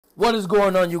What is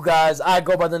going on, you guys? I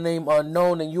go by the name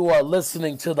Unknown, and you are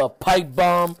listening to the Pipe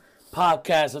Bomb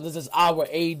Podcast. And this is our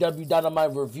AEW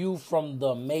Dynamite review from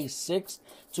the May 6th,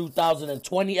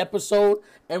 2020 episode.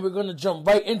 And we're going to jump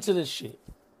right into this shit.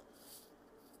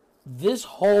 This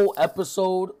whole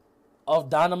episode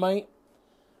of Dynamite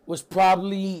was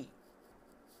probably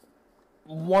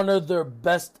one of their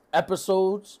best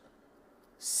episodes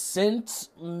since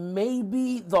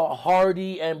maybe the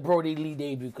Hardy and Brody Lee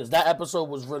debut, because that episode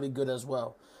was really good as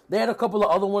well. They had a couple of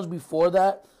other ones before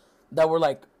that were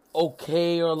like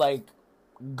okay or like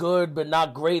good but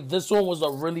not great. This one was a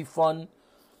really fun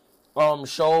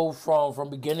show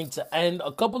from beginning to end.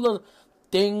 A couple of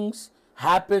things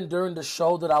happened during the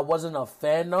show that I wasn't a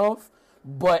fan of,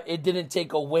 but it didn't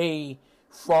take away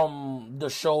from the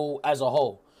show as a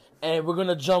whole. And we're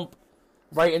gonna jump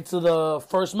right into the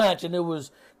first match, and it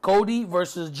was Cody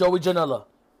versus Joey Janela.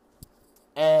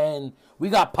 And we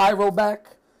got Pyro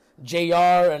back,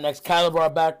 JR and Excalibur are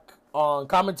back on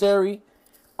commentary.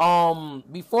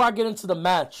 Before I get into the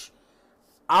match,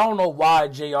 I don't know why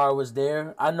JR was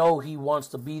there. I know he wants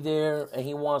to be there, and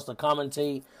he wants to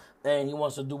commentate, and he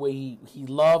wants to do what he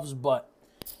loves, but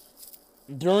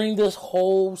during this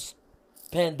whole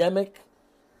pandemic,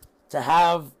 to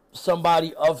have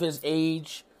somebody of his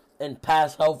age and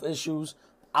past health issues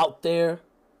out there,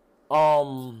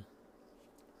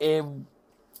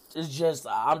 it's just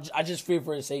I just fear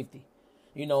for his safety,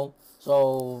 you know.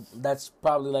 So that's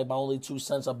probably like my only 2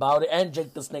 cents about it. And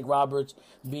Jake the Snake Roberts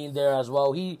being there as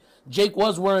well. Jake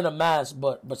was wearing a mask,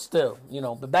 but still, you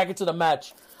know. But back into the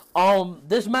match.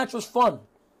 This match was fun.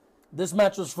 This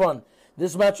match was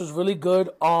really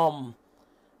good. I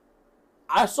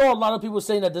saw a lot of people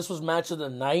saying that this was match of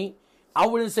the night. I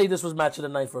wouldn't say this was match of the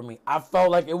night for me. I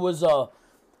felt like it was a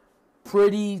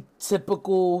pretty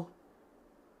typical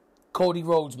Cody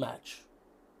Rhodes match.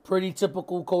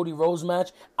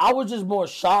 I was just more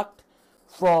shocked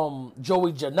from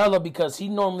Joey Janela because he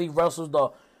normally wrestles the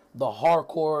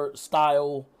hardcore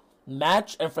style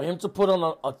match. And for him to put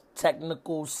on a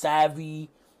technical, savvy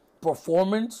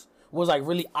performance was like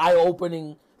really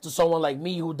eye-opening to someone like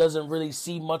me who doesn't really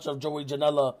see much of Joey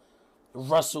Janela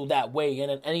wrestle that way. And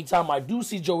then anytime I do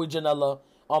see Joey Janela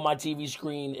on my TV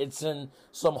screen, it's in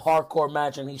some hardcore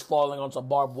match and he's falling onto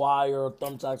barbed wire or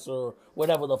thumbtacks or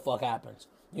whatever the fuck happens,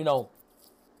 you know.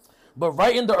 But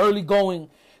right in the early going,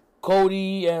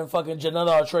 Cody and fucking Janela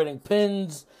are trading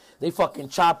pins. They fucking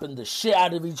chopping the shit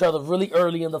out of each other really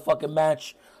early in the fucking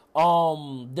match.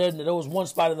 Then there was one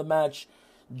spot of the match,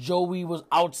 Joey was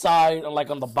outside and like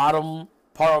on the bottom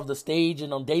part of the stage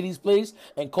and on Daily's place,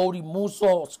 and Cody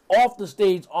moonsaults off the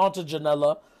stage onto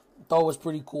Janela. Thought it was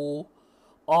pretty cool.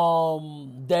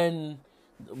 Then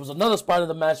there was another spot of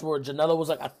the match where Janela was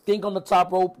like, I think on the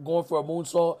top rope going for a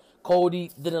moonsault.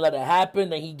 Cody didn't let it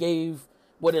happen, and he gave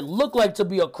what it looked like to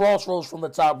be a crossroads from the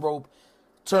top rope,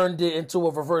 turned it into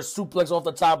a reverse suplex off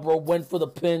the top rope, went for the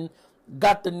pin,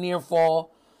 got the near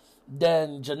fall.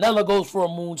 Then Janela goes for a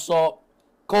moonsault.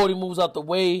 Cody moves out the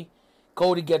way.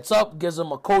 Cody gets up, gives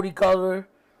him a Cody cutter,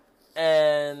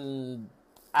 and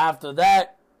after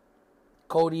that,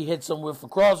 Cody hits him with a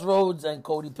crossroads, and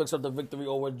Cody picks up the victory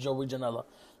over Joey Janela.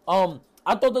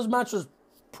 I thought this match was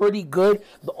pretty good.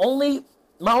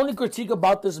 My only critique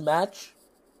about this match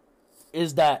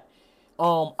is that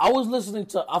I was listening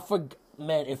to,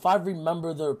 if I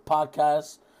remember their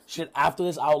podcast shit after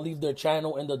this, I'll leave their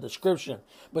channel in the description.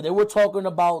 But they were talking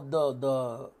about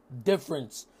the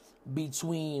difference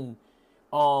between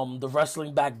the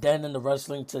wrestling back then and the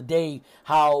wrestling today.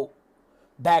 How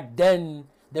back then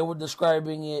they were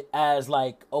describing it as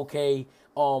like, okay,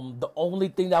 the only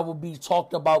thing that would be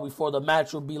talked about before the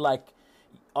match would be like,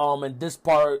 in this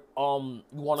part, you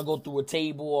want to go through a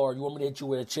table, or you want me to hit you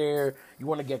with a chair, you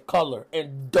want to get color.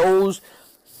 And those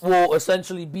will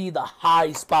essentially be the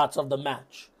high spots of the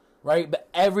match, right? But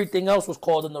everything else was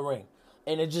called in the ring.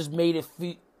 And it just made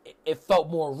it felt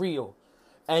more real.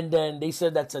 And then they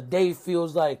said that today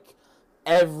feels like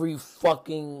every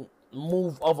fucking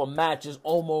move of a match is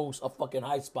almost a fucking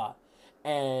high spot.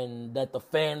 And that the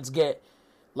fans get,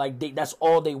 like, that's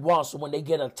all they want. So when they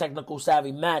get a technical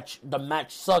savvy match, the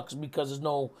match sucks because there's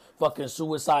no fucking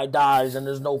suicide dives and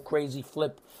there's no crazy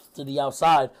flip to the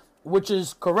outside, which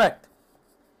is correct.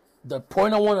 The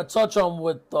point I want to touch on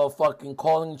with the fucking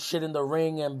calling shit in the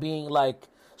ring and being, like,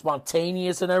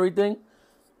 spontaneous and everything,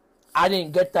 I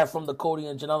didn't get that from the Cody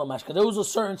and Janela match. Because there was a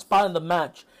certain spot in the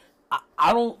match.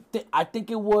 I think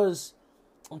it was,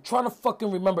 I'm trying to fucking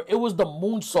remember. It was the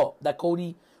moonsault that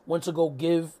Cody went to go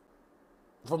give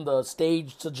from the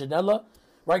stage to Janela.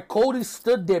 Right? Cody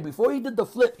stood there. Before he did the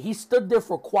flip, he stood there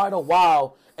for quite a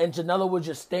while. And Janela was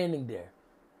just standing there.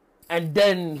 And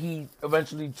then he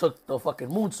eventually took the fucking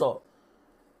moonsault.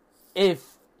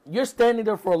 If you're standing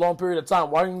there for a long period of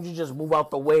time, why don't you just move out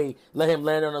the way, let him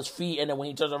land on his feet, and then when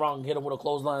he turns around, hit him with a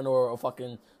clothesline or a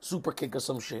fucking super kick or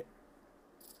some shit?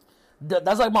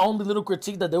 That's like my only little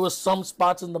critique, that there was some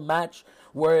spots in the match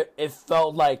where it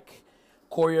felt like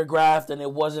choreographed and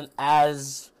it wasn't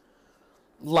as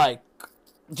like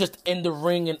just in the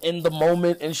ring and in the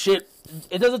moment and shit.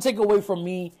 It doesn't take away from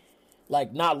me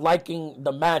like not liking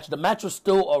the match. The match was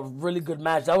still a really good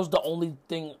match. That was the only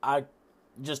thing I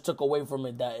just took away from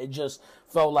it, that it just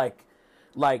felt like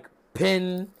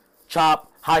pin,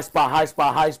 chop, high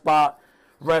spot,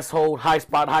 rest hold, high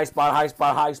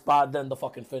spot, then the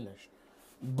fucking finish.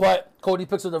 But Cody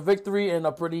picks up the victory in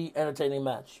a pretty entertaining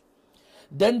match.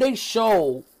 Then they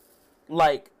show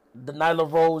like the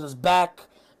Nyla Rose is back,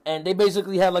 and they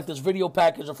basically had like this video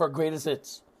package of her greatest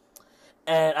hits.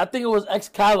 And I think it was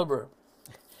Excalibur.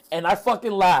 And I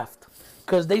fucking laughed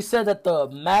because they said that the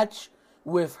match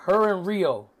with her and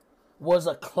Rio was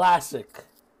a classic.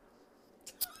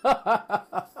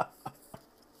 That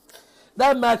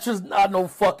match was not no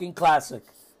fucking classic.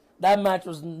 That match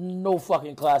was no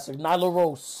fucking classic. Nyla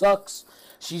Rose sucks.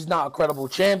 She's not a credible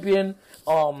champion.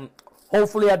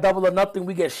 Hopefully at Double or Nothing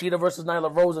we get Shida versus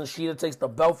Nyla Rose and Shida takes the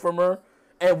belt from her.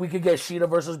 And we could get Shida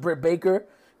versus Britt Baker.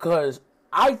 Because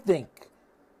I think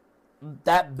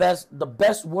the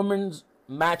best women's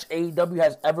match AEW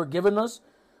has ever given us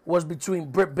was between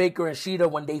Britt Baker and Shida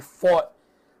when they fought.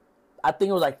 I think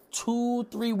it was like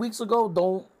 2-3 weeks ago.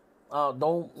 Don't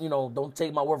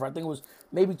take my word for it. I think it was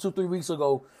maybe 2-3 weeks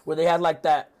ago where they had like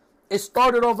that. It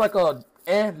started off like a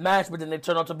match, but then it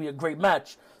turned out to be a great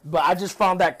match. But I just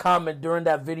found that comment during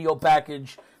that video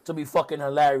package to be fucking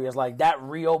hilarious. Like that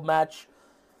Rio match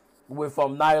with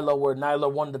Nyla, where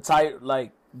Nyla won the title,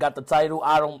 like got the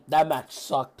title. That match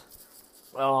sucked.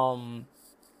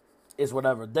 It's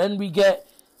whatever. Then we get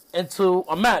into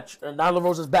a match, and Nyla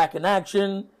Rose is back in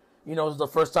action. You know, it's the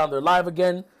first time they're live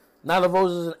again. Nyla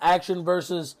Rose is in action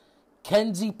versus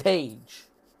Kenzie Page,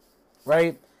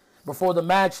 right? Before the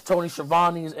match, Tony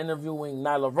Schiavone is interviewing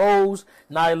Nyla Rose.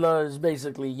 Nyla is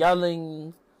basically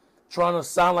yelling, trying to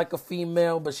sound like a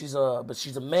female, but she's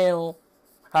a male.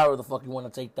 However the fuck you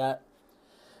want to take that.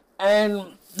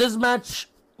 And this match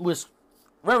was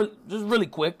really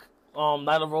quick.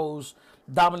 Nyla Rose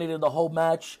dominated the whole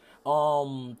match.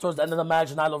 Towards the end of the match,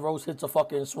 Nyla Rose hits a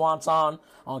fucking swanton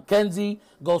on Kenzie,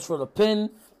 goes for the pin,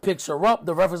 picks her up.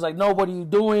 The ref is like, no, what are you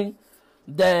doing?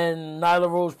 Then Nyla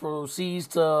Rose proceeds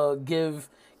to give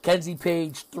Kenzie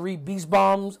Page 3 beast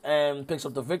bombs and picks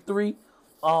up the victory.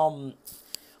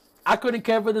 I couldn't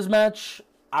care for this match.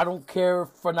 I don't care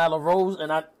for Nyla Rose,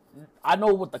 and I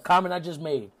know what the comment I just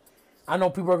made. I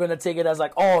know people are gonna take it as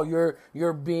like, oh,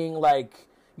 you're being like,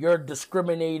 you're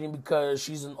discriminating because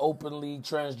she's an openly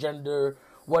transgender,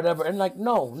 whatever. And like,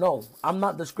 no, I'm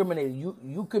not discriminating.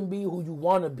 You can be who you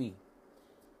want to be.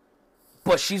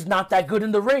 But she's not that good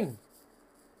in the ring.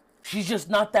 She's just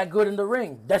not that good in the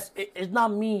ring. It's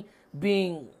not me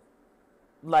being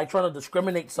like trying to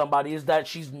discriminate somebody. It's that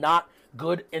she's not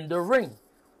good in the ring.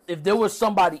 If there was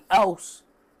somebody else,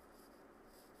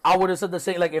 I would have said the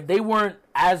same. Like, if they weren't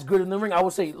as good in the ring, I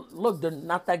would say, look, they're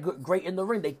not that great in the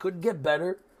ring. They could get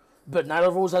better. But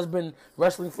Nyla Rose has been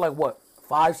wrestling for like, what,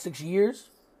 5-6 years?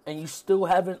 And you still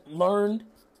haven't learned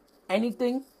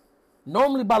anything?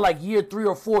 Normally by like year 3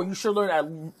 or 4, you should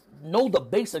know the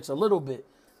basics a little bit.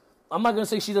 I'm not going to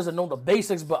say she doesn't know the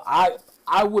basics, but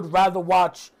I would rather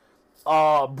watch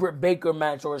a Britt Baker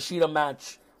match or a Shida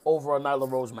match over a Nyla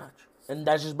Rose match. And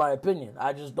that's just my opinion.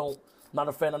 Not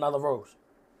a fan of Nyla Rose.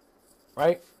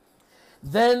 Right?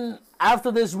 Then,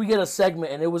 after this, we get a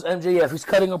segment, and it was MJF. He's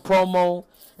cutting a promo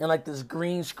in, like, this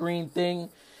green screen thing,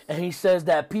 and he says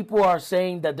that people are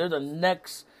saying that they're the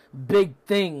next big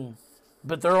thing,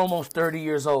 but they're almost 30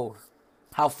 years old.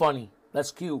 How funny.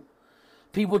 That's cute.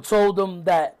 People told him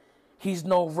that he's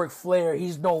no Ric Flair,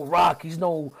 he's no Rock, he's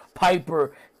no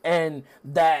Piper, and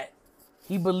that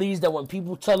he believes that when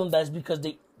people tell him that, it's because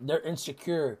they're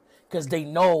insecure, because they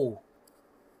know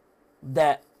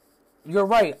that you're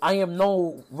right. I am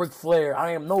no Ric Flair.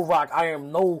 I am no Rock. I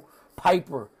am no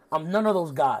Piper. I'm none of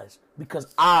those guys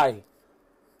because I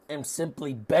am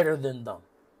simply better than them.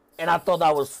 And I thought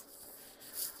that was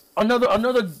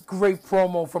another great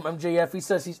promo from MJF. He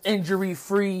says he's injury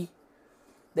free,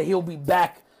 that he'll be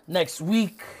back next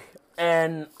week,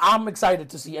 and I'm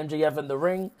excited to see MJF in the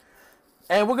ring.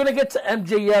 And we're gonna get to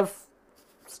MJF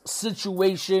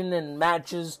situation and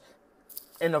matches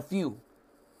in a few.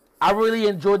 I really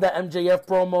enjoyed that MJF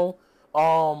promo.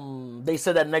 They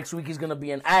said that next week he's going to be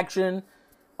in action.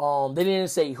 They didn't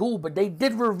say who, but they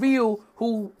did reveal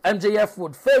who MJF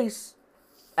would face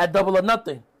at Double or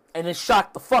Nothing, and it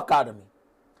shocked the fuck out of me.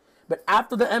 But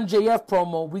after the MJF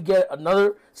promo, we get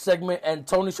another segment, and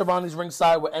Tony Schiavone's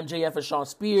ringside with MJF and Shawn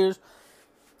Spears.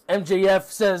 MJF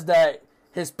says that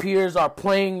his peers are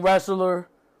playing wrestler.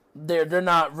 They're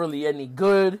not really any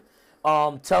good.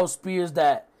 Tells Spears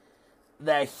that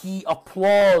he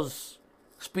applauds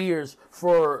Spears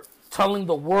for telling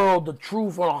the world the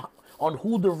truth on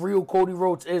who the real Cody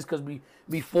Rhodes is, because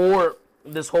before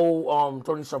this whole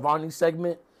Tony Schiavone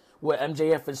segment with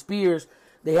MJF and Spears,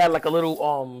 they had like a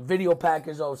little video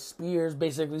package of Spears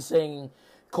basically saying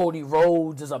Cody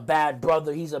Rhodes is a bad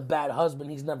brother, he's a bad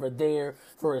husband, he's never there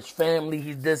for his family,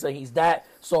 he's this and he's that.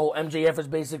 So MJF is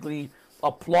basically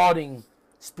applauding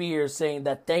Spears, saying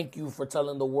that thank you for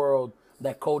telling the world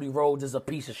that Cody Rhodes is a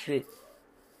piece of shit.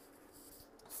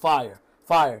 Fire.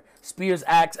 Spears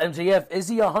asks MJF, is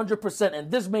he 100%? And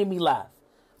this made me laugh.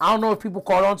 I don't know if people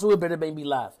caught on to it, but it made me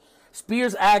laugh.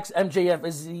 Spears asks MJF,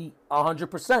 is he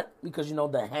 100%? Because, you know,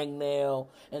 the hangnail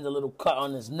and the little cut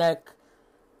on his neck.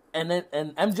 And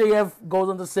MJF goes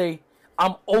on to say,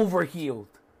 I'm overhealed.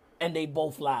 And they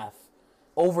both laugh.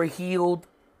 Overhealed,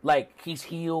 like he's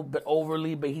healed, but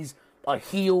overly, but he's a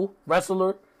heel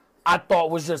wrestler. I thought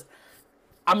was just,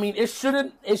 I mean, it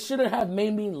shouldn't have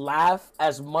made me laugh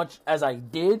as much as I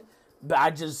did,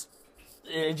 but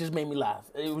it just made me laugh.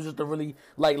 It was just a really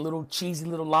like little cheesy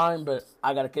little line, but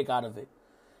I got a kick out of it.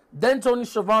 Then Tony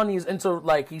Schiavone is into,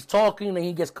 like, he's talking and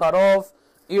he gets cut off,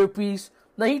 earpiece.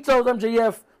 Now he tells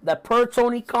MJF that per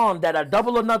Tony Khan, that at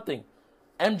Double or Nothing,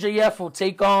 MJF will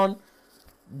take on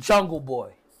Jungle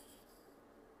Boy.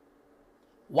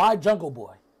 Why Jungle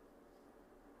Boy?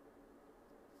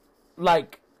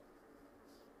 Like,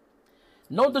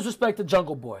 no disrespect to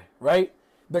Jungle Boy, right?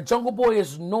 But Jungle Boy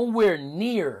is nowhere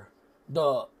near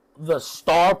the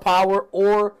star power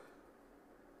or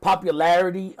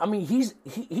popularity. I mean,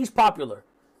 he's popular,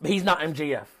 but he's not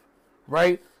MJF,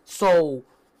 right? So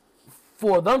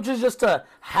for them just to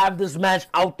have this match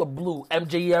out the blue,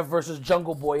 MJF versus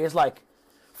Jungle Boy, is like,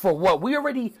 for what? We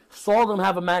already saw them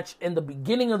have a match in the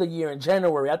beginning of the year in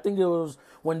January. I think it was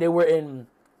when they were in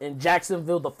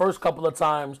Jacksonville the first couple of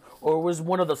times, or it was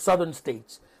one of the southern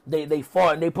states. They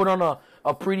fought and they put on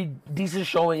a pretty decent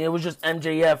showing. It was just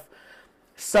MJF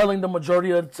selling the majority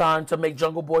of the time to make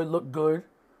Jungle Boy look good.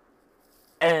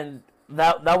 And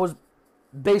that was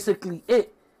basically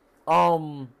it.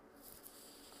 I'm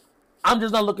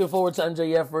just not looking forward to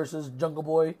MJF versus Jungle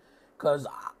Boy, because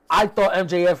I thought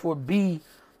MJF would be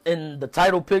in the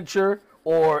title picture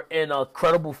or in a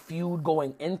credible feud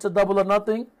going into Double or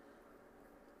Nothing.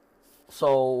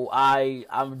 So I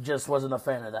just wasn't a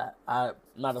fan of that. I'm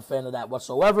not a fan of that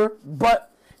whatsoever.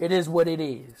 But it is what it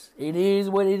is. It is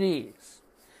what it is.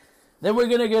 Then we're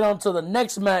going to get on to the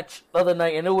next match the other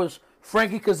night. And it was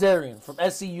Frankie Kazarian from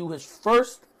SCU. His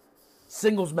first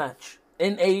singles match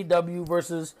in AEW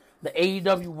versus the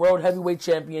AEW World Heavyweight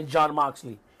Champion Jon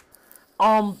Moxley.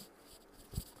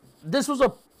 This was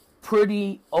a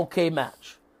pretty okay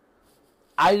match.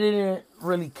 I didn't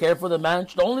really care for the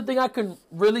match. The only thing I can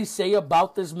really say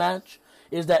about this match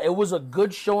is that it was a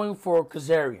good showing for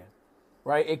Kazarian,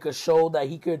 right? It could show that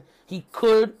he could,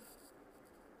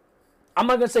 I'm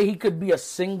not going to say he could be a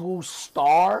single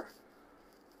star,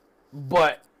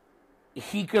 but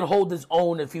he could hold his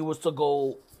own if he was to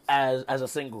go as a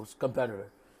singles competitor,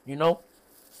 you know?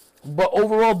 But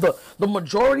overall, the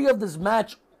majority of this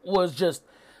match was just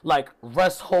like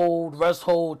rest hold,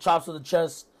 chops to the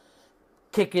chest,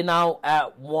 kicking out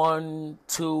at 1,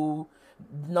 2,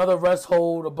 another rest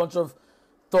hold, a bunch of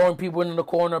throwing people in the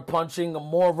corner, punching,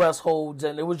 more rest holds,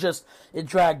 and it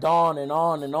dragged on and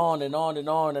on and on and on and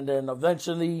on, and then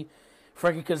eventually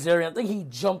Frankie Kazarian, I think he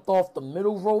jumped off the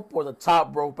middle rope or the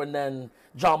top rope, and then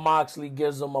Jon Moxley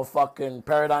gives him a fucking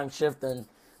paradigm shift, and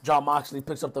Jon Moxley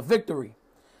picks up the victory.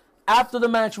 After the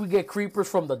match, we get creepers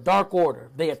from the Dark Order.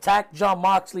 They attack Jon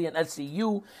Moxley and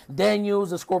SCU.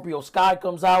 Daniels, the Scorpio Sky,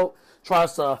 comes out,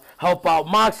 tries to help out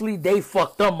Moxley. They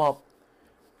fucked them up.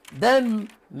 Then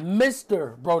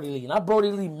Mr. Brody Lee, not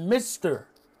Brody Lee, Mr.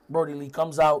 Brody Lee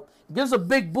comes out, gives a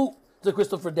big boot to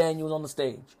Christopher Daniels on the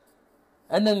stage,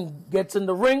 and then gets in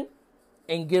the ring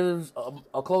and gives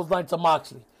a clothesline to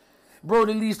Moxley.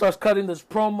 Brody Lee starts cutting this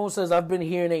promo, says, I've been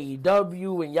here in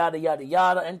AEW, and yada, yada,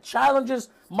 yada, and challenges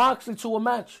Moxley to a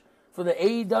match for the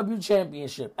AEW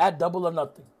Championship at Double or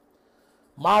Nothing.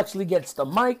 Moxley gets the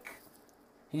mic,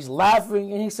 he's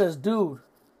laughing, and he says, dude,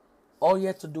 all you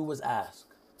have to do was ask.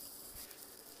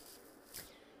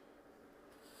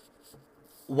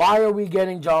 Why are we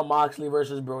getting Jon Moxley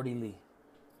versus Brody Lee?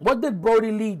 What did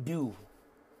Brody Lee do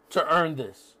to earn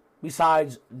this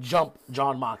besides jump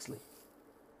Jon Moxley.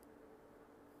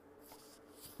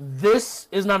 This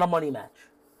is not a money match.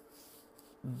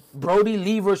 Brody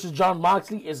Lee versus Jon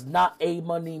Moxley is not a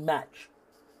money match.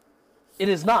 It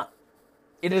is not.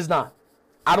 It is not.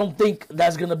 I don't think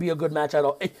that's going to be a good match at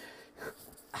all.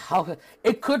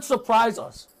 It could surprise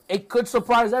us. It could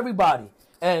surprise everybody.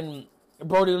 And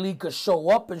Brody Lee could show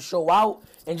up and show out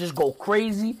and just go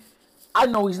crazy. I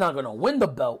know he's not going to win the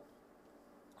belt,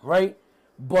 right?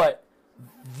 But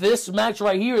this match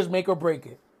right here is make or break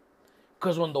it.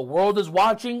 Because when the world is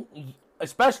watching,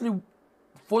 especially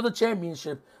for the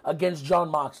championship against Jon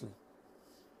Moxley,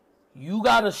 you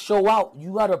got to show out.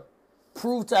 You got to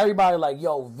prove to everybody like,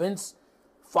 yo, Vince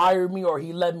fired me or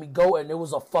he let me go and it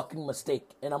was a fucking mistake.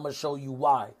 And I'm going to show you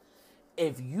why.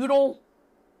 If you don't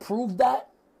prove that,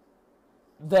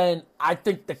 then I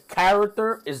think the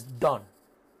character is done.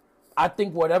 I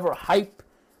think whatever hype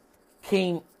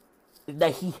came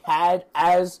that he had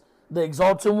as the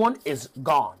Exalted One is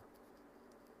gone.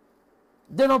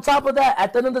 Then on top of that,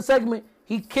 at the end of the segment,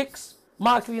 he kicks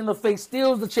Moxley in the face,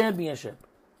 steals the championship.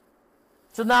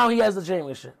 So now he has the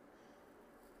championship.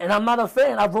 And I'm not a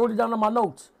fan. I wrote it down in my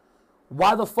notes.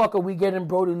 Why the fuck are we getting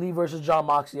Brody Lee versus Jon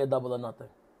Moxley at Double or Nothing?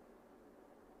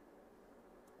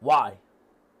 Why?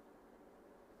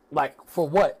 Like, for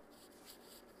what?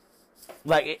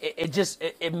 Like,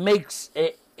 it makes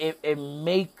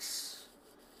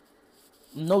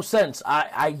no sense.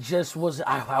 I'm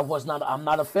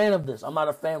not a fan of this. I'm not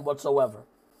a fan whatsoever.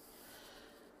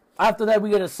 After that,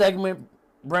 we get a segment.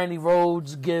 Brandy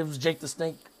Rhodes gives Jake the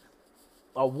Snake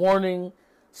a warning,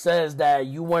 says that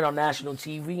you went on national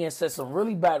TV and said some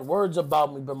really bad words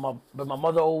about me, but my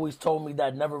mother always told me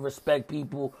that never respect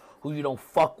people who you don't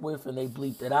fuck with, and they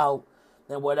bleeped it out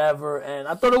and whatever. And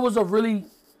I thought it was a really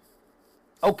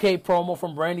okay promo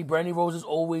from Brandy. Brandy Rhodes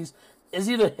is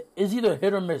either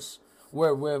hit or miss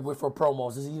with her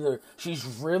promos. It's either she's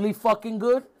really fucking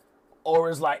good, or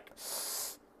it's like,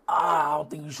 I don't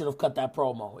think you should have cut that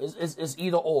promo. It's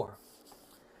either or.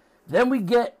 Then we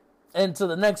get into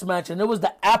the next match, and it was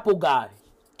the Apple guy,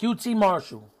 QT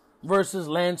Marshall, versus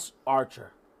Lance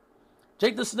Archer.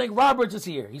 Jake the Snake Roberts is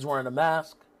here. He's wearing a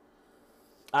mask.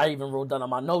 I even wrote down on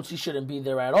my notes he shouldn't be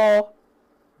there at all.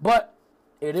 But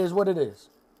it is what it is.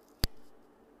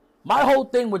 My whole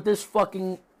thing with this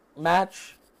fucking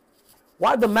match,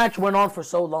 why the match went on for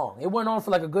so long? It went on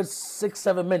for like a good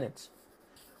 6-7 minutes.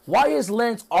 Why is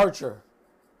Lance Archer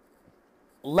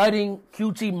letting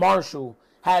QT Marshall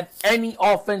have any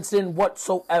offense in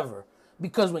whatsoever?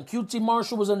 Because when QT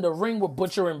Marshall was in the ring with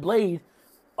Butcher and Blade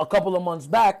a couple of months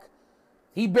back,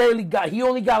 he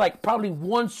only got like probably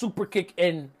one super kick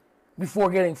in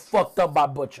before getting fucked up by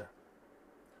Butcher.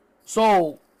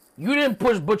 So you didn't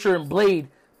push Butcher and Blade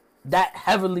that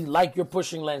heavily like you're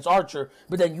pushing Lance Archer,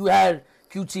 but then you had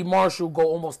QT Marshall go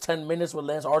almost 10 minutes with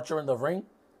Lance Archer in the ring.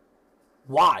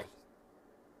 Why?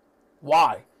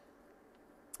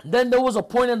 Then there was a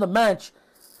point in the match,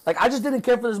 like, I just didn't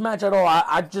care for this match at all.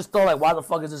 I just thought, like, why the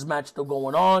fuck is this match still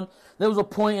going on? There was a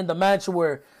point in the match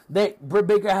where Britt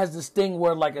Baker has this thing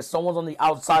where, like, if someone's on the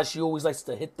outside, she always likes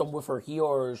to hit them with her heel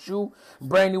or her shoe.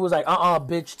 Brandy was like,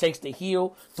 bitch, takes the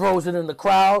heel, throws it in the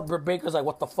crowd. Britt Baker's like,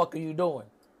 what the fuck are you doing?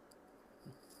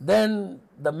 Then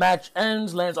the match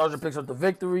ends. Lance Archer picks up the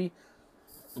victory.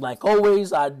 Like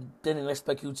always, I didn't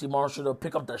expect QT Marshall to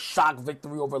pick up the shock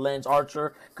victory over Lance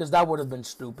Archer, because that would have been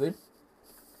stupid.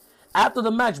 After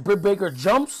the match, Britt Baker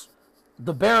jumps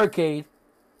the barricade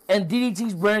and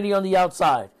DDTs Brandy on the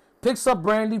outside. Picks up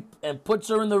Brandy and puts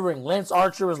her in the ring. Lance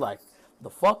Archer is like, the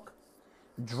fuck?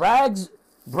 Drags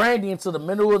Brandy into the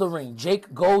middle of the ring.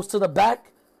 Jake goes to the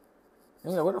back.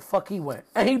 And like, where the fuck he went?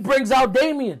 And he brings out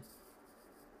Damien.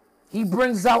 He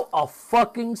brings out a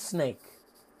fucking snake.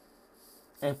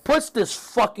 And puts this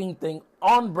fucking thing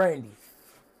on Brandy.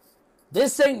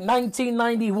 This ain't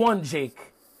 1991,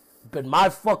 Jake. But my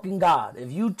fucking God,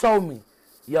 if you told me,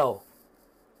 yo,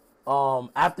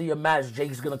 after your match,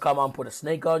 Jake's gonna come out and put a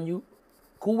snake on you,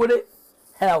 cool with it?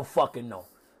 Hell fucking no.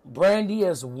 Brandy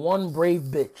is one brave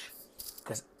bitch.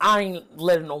 Cause I ain't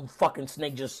letting no fucking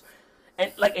snake just,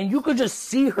 and you could just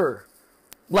see her.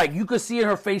 Like, you could see in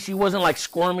her face, she wasn't like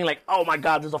squirming, like, oh my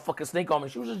God, there's a fucking snake on me.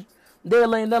 She was just there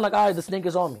laying there like, all right, the snake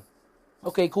is on me.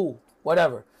 Okay, cool,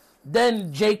 whatever.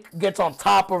 Then Jake gets on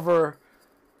top of her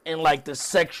in like the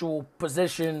sexual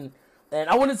position. And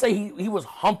I wouldn't say he was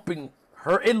humping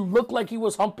her. It looked like he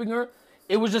was humping her.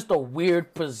 It was just a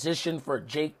weird position for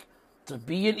Jake to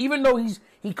be in. Even though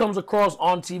he comes across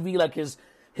on TV like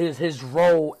his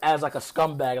role as like a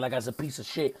scumbag, like as a piece of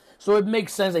shit. So it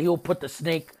makes sense that he'll put the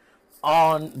snake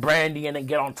on Brandy and then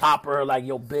get on top of her like,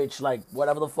 yo, bitch, like,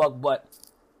 whatever the fuck. But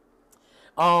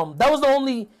that was the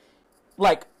only,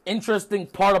 like, interesting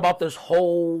part about this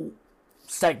whole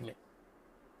segment.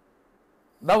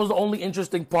 That was the only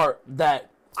interesting part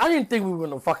that I didn't think we were going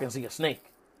to fucking see a snake.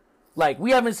 Like, we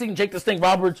haven't seen Jake the Snake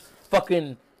Roberts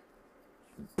fucking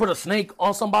put a snake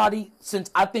on somebody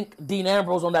since, I think, Dean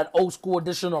Ambrose on that old school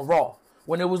edition of Raw.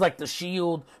 When it was, like, The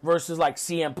Shield versus, like,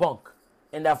 CM Punk.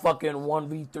 In that fucking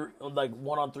 1v3, like,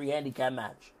 1-on-3 handicap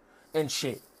match. And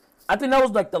shit. I think that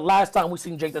was, like, the last time we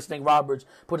seen Jake the Snake Roberts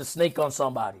put a snake on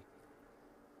somebody.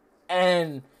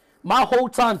 And my whole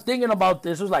time thinking about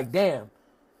this was like, damn.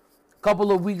 A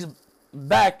couple of weeks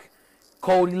back,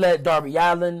 Cody let Darby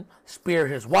Allin spear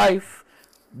his wife.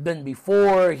 Then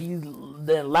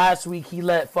last week he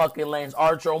let fucking Lance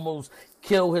Archer almost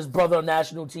kill his brother on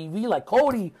national TV. Like,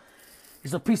 Cody,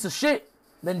 he's a piece of shit.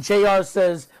 Then JR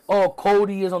says, oh,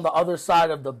 Cody is on the other side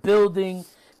of the building.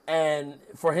 And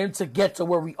for him to get to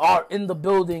where we are in the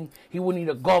building, he would need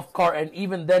a golf cart. And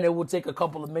even then, it would take a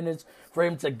couple of minutes for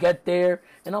him to get there.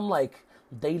 And I'm like,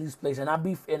 Daly's place. And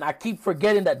I keep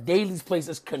forgetting that Daly's place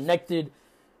is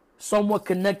somewhat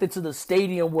connected to the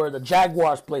stadium where the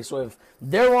Jaguars play. So if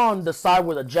they're on the side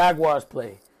where the Jaguars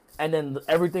play, and then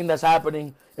everything that's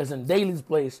happening is in Daly's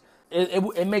place,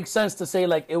 it makes sense to say,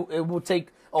 like, it will take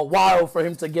a while for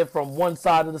him to get from one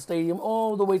side of the stadium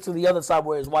all the way to the other side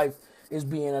where his wife is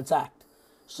being attacked.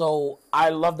 So I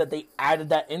love that they added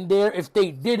that in there. If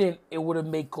they didn't, it would have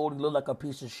made Cody look like a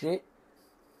piece of shit.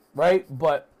 Right?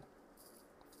 But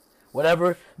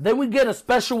whatever. Then we get a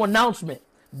special announcement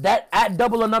that at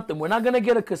Double or Nothing, we're not going to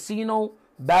get a casino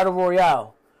battle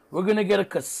royale. We're going to get a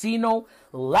casino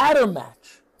ladder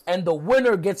match. And the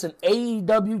winner gets an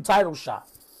AEW title shot.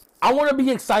 I want to be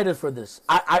excited for this.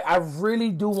 I really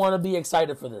do want to be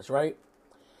excited for this, right?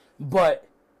 But,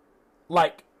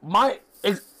 like, my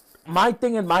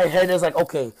thing in my head is like,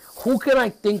 okay, who can I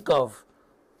think of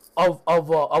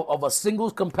a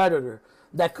singles competitor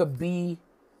that could be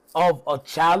of a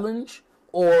challenge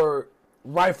or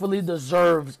rightfully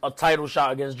deserves a title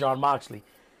shot against Jon Moxley?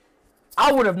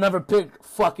 I would have never picked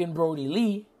fucking Brody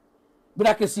Lee, but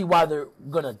I can see why they're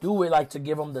gonna do it, like to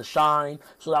give him the shine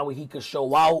so that way he could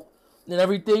show out and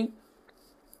everything.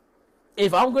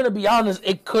 If I'm going to be honest,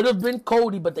 it could have been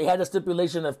Cody, but they had a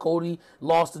stipulation if Cody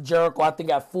lost to Jericho, I think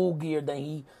at Full Gear, then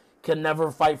he can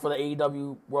never fight for the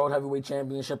AEW World Heavyweight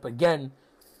Championship again,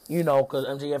 you know, because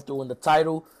MJF to win the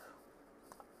title.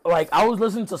 Like, I was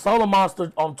listening to Solo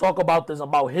Monster talk about this,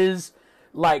 about his,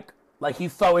 like he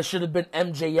felt it should have been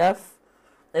MJF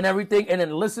and everything, and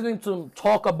then listening to him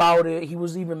talk about it, he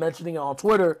was even mentioning it on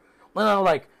Twitter, and I'm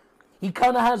like, he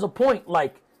kind of has a point.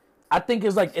 Like, I think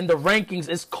it's like in the rankings,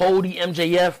 it's Cody,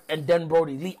 MJF, and then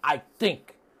Brody Lee. I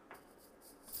think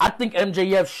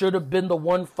MJF should have been the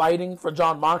one fighting for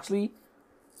Jon Moxley.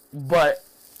 But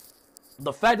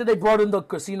the fact that they brought in the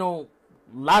casino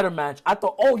ladder match, I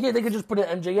thought, oh yeah, they could just put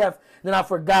in MJF. Then I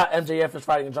forgot MJF is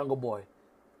fighting Jungle Boy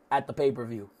at the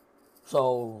pay-per-view.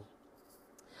 So,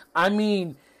 I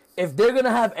mean, if they're going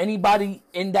to have anybody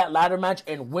in that ladder match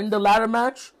and win the ladder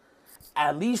match,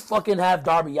 at least fucking have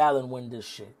Darby Allin win this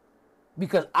shit.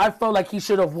 Because I felt like he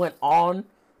should have went on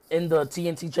in the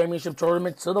TNT Championship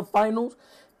Tournament to the finals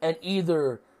and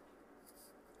either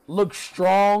look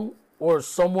strong or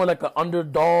somewhat like an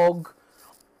underdog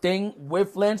thing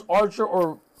with Lance Archer,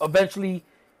 or eventually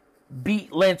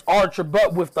beat Lance Archer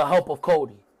but with the help of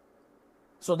Cody.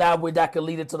 So that way that could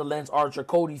lead it to the Lance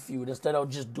Archer-Cody feud instead of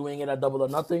just doing it at Double or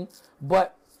Nothing.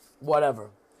 But whatever.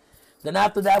 Then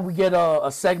after that we get a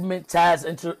segment. Taz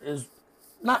is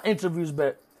not interviews,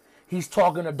 but he's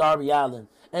talking to Darby Allin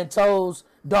and tells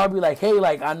Darby, like, hey,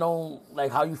 like, I know,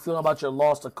 like, how you feeling about your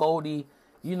loss to Cody.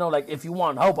 You know, like, if you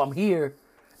want help, I'm here.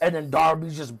 And then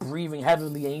Darby's just breathing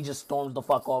heavily and he just storms the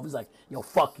fuck off. He's like, yo,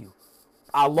 fuck you.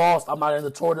 I lost. I'm not in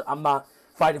the tournament. I'm not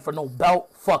fighting for no belt.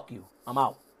 Fuck you. I'm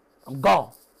out. I'm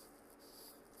gone.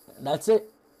 And that's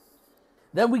it.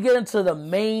 Then we get into the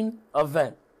main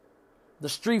event. The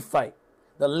street fight.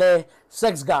 The Le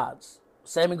Sex Gods.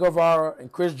 Sammy Guevara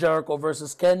and Chris Jericho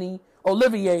versus Kenny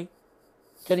Omega,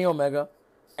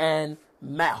 and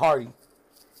Matt Hardy.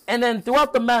 And then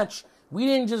throughout the match, we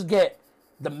didn't just get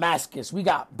Damascus. We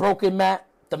got Broken Matt,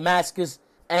 Damascus,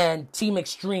 and Team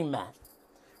Extreme Matt.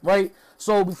 Right?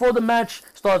 So before the match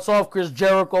starts off, Chris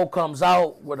Jericho comes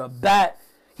out with a bat.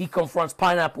 He confronts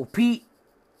Pineapple Pete.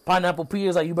 Pineapple Pete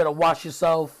is like, you better watch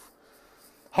yourself.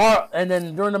 And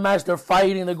then during the match, they're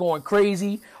fighting. They're going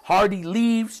crazy. Hardy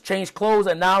leaves, changed clothes,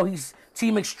 and now he's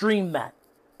Team Extreme Matt.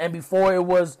 And before it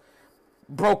was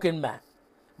Broken Matt.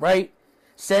 Right?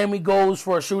 Sammy goes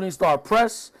for a shooting star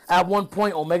press. At one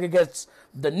point, Omega gets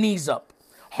the knees up.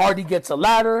 Hardy gets a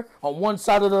ladder on one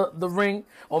side of the ring.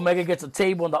 Omega gets a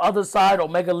table on the other side.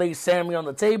 Omega lays Sammy on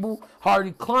the table.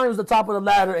 Hardy climbs the top of the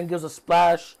ladder and gives a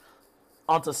splash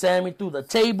onto Sammy through the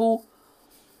table.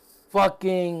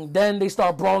 Then they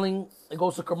start brawling. It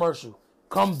goes to commercial.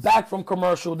 Come back from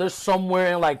commercial. They're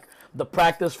somewhere in like the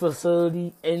practice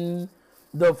facility in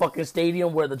the fucking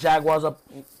stadium where the Jaguars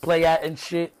play at and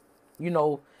shit,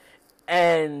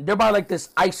 and they're by like this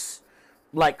ice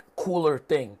like cooler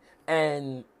thing,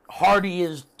 and Hardy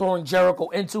is throwing Jericho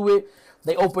into it.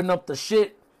 They open up the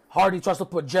shit. Hardy tries to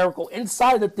put Jericho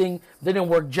inside the thing. Didn't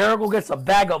work. Jericho gets a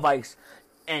bag of ice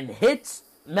and hits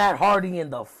Matt Hardy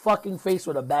in the fucking face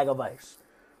with a bag of ice.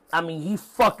 I mean, he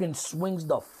fucking swings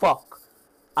the fuck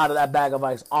out of that bag of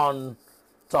ice on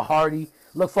to Hardy.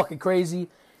 Look fucking crazy.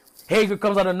 Hager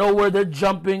comes out of nowhere. They're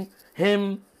jumping.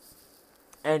 Him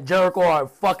and Jericho are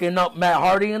fucking up Matt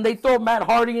Hardy. And they throw Matt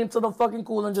Hardy into the fucking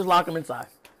cooler and just lock him inside.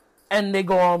 And they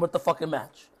go on with the fucking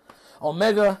match.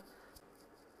 Omega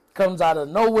comes out of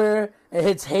nowhere and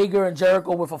hits Hager and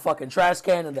Jericho with a fucking trash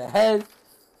can in the head.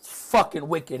 It's fucking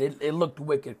wicked. It looked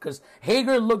wicked. Because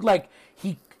Hager looked like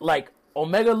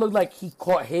Omega looked like he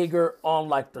caught Hager on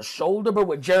like the shoulder. But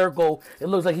with Jericho, it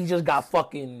looks like he just got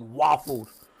fucking waffled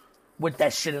with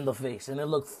that shit in the face, and it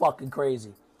looked fucking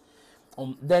crazy.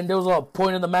 Then there was a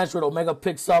point in the match where Omega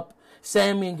picks up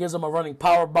Sammy and gives him a running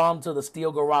power bomb to the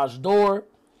steel garage door.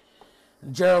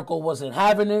 Jericho wasn't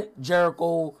having it.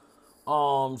 Jericho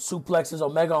suplexes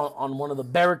Omega on one of the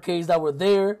barricades that were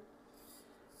there.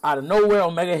 Out of nowhere,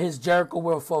 Omega hits Jericho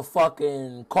with a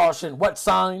fucking caution wet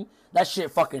sign. That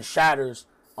shit fucking shatters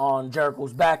on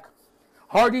Jericho's back.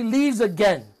 Hardy leaves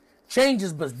again.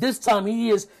 Changes, but this time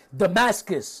he is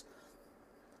Damascus.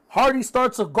 Hardy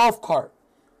starts a golf cart,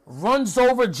 runs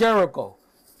over Jericho,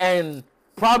 and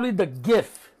probably the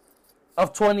gif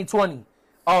of 2020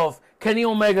 of Kenny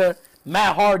Omega,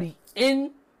 Matt Hardy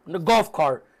in the golf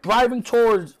cart, driving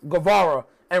towards Guevara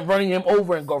and running him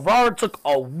over. And Guevara took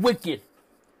a wicked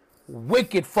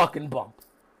fucking bump.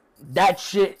 That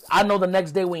shit, I know the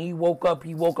next day when he woke up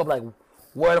like,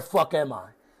 where the fuck am I?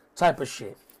 Type of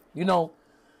shit.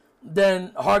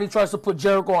 Then Hardy tries to put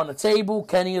Jericho on the table.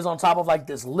 Kenny is on top of like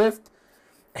this lift.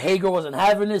 Hager wasn't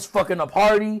having this, fucking up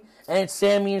Hardy and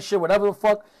Sammy and shit, whatever the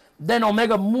fuck. Then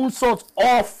Omega moonsaults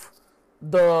off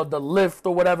the lift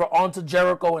or whatever onto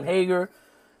Jericho and Hager.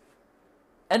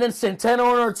 And then Santana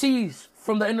and Ortiz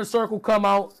from the inner circle come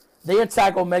out. They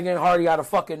attack Omega and Hardy out of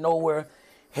fucking nowhere.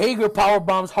 Hager power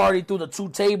bombs Hardy through the two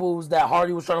tables that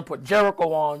Hardy was trying to put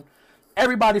Jericho on.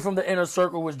 Everybody from the inner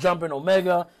circle was jumping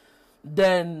Omega.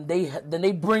 Then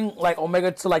they bring like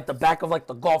Omega to like the back of like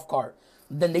the golf cart.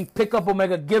 Then they pick up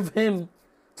Omega, give him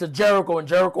to Jericho, and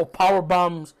Jericho power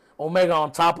bombs Omega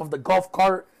on top of the golf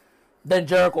cart. Then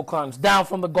Jericho climbs down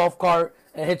from the golf cart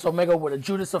and hits Omega with a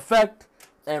Judas effect.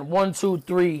 And 1, 2,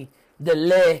 3, the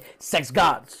Les Sex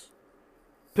Gods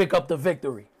pick up the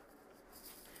victory.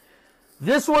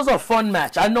 This was a fun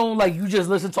match. I know like you just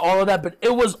listened to all of that, but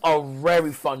it was a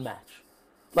very fun match.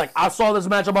 Like I saw this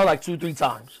match about like 2-3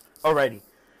 times already.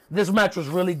 This match was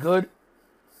really good.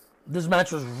 This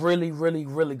match was really, really,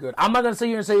 really good. I'm not going to sit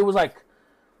here and say it was like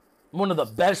one of the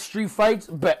best street fights,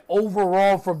 but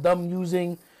overall from them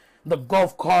using the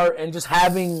golf cart and just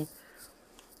having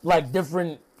like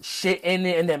different shit in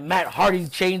it, and then Matt Hardy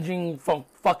changing from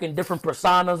fucking different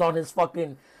personas on his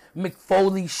fucking Mick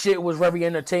Foley shit was very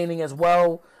entertaining as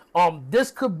well.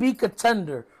 This could be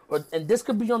contender, and this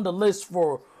could be on the list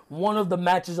for one of the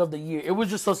matches of the year. It was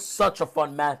just such a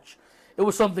fun match. It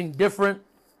was something different.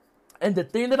 And the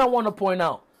thing that I want to point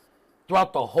out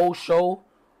throughout the whole show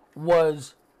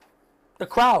was the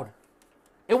crowd.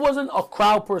 It wasn't a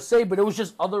crowd per se, but it was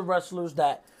just other wrestlers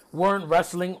that weren't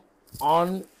wrestling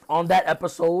on that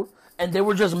episode, and they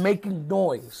were just making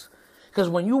noise. Because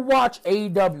when you watch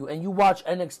AEW and you watch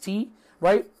NXT,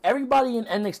 right, everybody in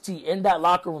NXT in that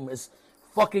locker room is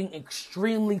fucking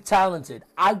extremely talented.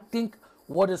 I think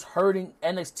what is hurting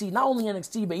NXT, not only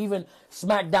NXT, but even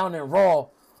SmackDown and Raw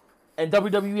and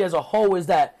WWE as a whole, is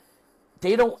that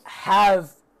they don't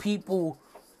have people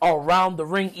around the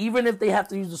ring. Even if they have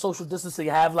to use the social distancing,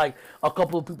 have like a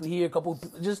couple of people here, a couple of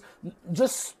people,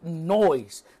 just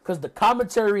noise. Because the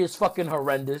commentary is fucking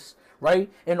horrendous, right?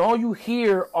 And all you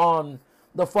hear on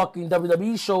the fucking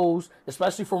WWE shows,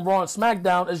 especially from Raw and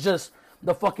SmackDown, is just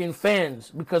the fucking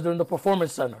fans because they're in the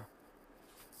Performance Center.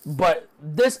 But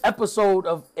this episode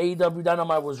of AEW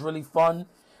Dynamite was really fun.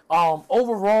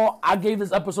 Overall, I gave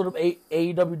this episode of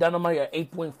AEW Dynamite an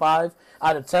 8.5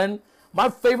 out of 10. My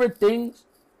favorite things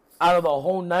out of the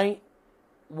whole night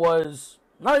was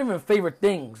not even favorite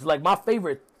things. Like, my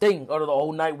favorite thing out of the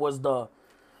whole night was the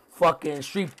fucking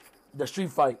street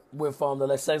fight with the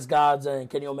Les Sex Gods and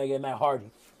Kenny Omega and Matt Hardy.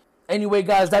 Anyway,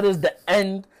 guys, that is the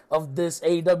end of this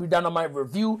AEW Dynamite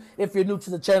review. If you're new to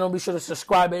the channel, be sure to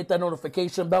subscribe and hit that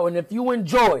notification bell. And if you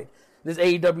enjoyed this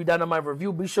AEW Dynamite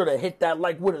review, be sure to hit that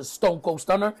like with a Stone Cold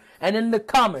Stunner. And in the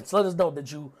comments, let us know,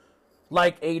 did you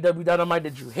like AEW Dynamite?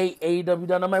 Did you hate AEW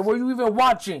Dynamite? Were you even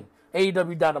watching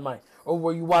AEW Dynamite? Or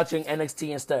were you watching NXT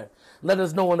instead? Let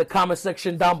us know in the comment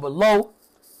section down below.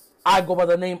 I go by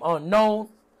the name Unknown.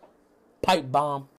 Pipe bomb.